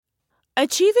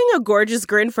Achieving a gorgeous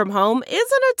grin from home isn't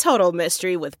a total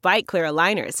mystery with Bite Clear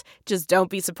aligners. Just don't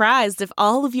be surprised if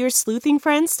all of your sleuthing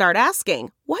friends start asking,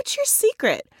 "What's your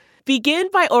secret?" Begin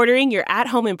by ordering your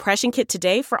at-home impression kit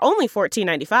today for only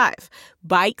 $14.95.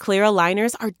 Bite Clear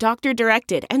aligners are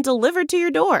doctor-directed and delivered to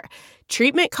your door.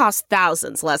 Treatment costs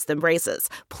thousands less than braces.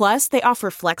 Plus, they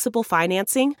offer flexible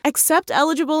financing, accept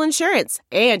eligible insurance,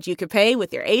 and you can pay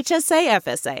with your HSA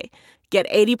FSA. Get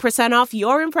 80% off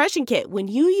your impression kit when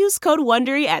you use code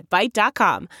WONDERY at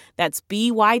Byte.com. That's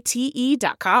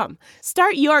BYTE.com.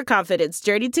 Start your confidence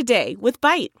journey today with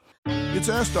Byte. It's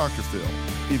Ask Dr. Phil.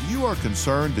 If you are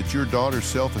concerned that your daughter's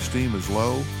self-esteem is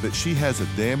low, that she has a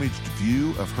damaged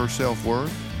view of her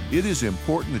self-worth, it is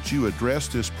important that you address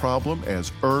this problem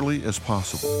as early as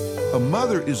possible. A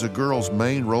mother is a girl's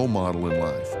main role model in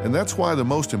life, and that's why the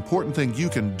most important thing you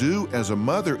can do as a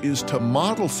mother is to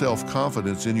model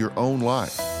self-confidence in your own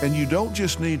life. And you don't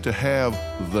just need to have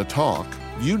the talk,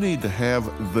 you need to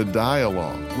have the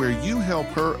dialogue where you help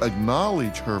her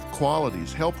acknowledge her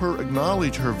qualities, help her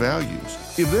acknowledge her values.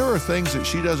 If there are things that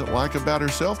she doesn't like about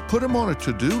herself, put them on a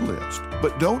to-do list.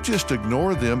 But don't just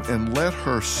ignore them and let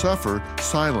her suffer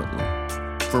silently.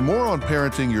 For more on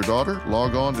parenting your daughter,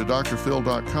 log on to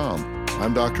drphil.com.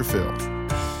 I'm Dr. Phil.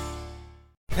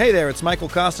 Hey there, it's Michael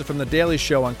Costa from The Daily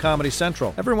Show on Comedy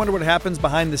Central. Ever wonder what happens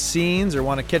behind the scenes or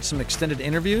want to catch some extended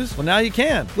interviews? Well, now you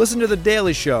can. Listen to The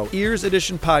Daily Show, Ears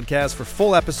Edition podcast for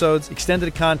full episodes,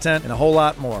 extended content, and a whole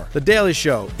lot more. The Daily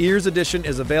Show, Ears Edition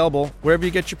is available wherever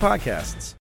you get your podcasts.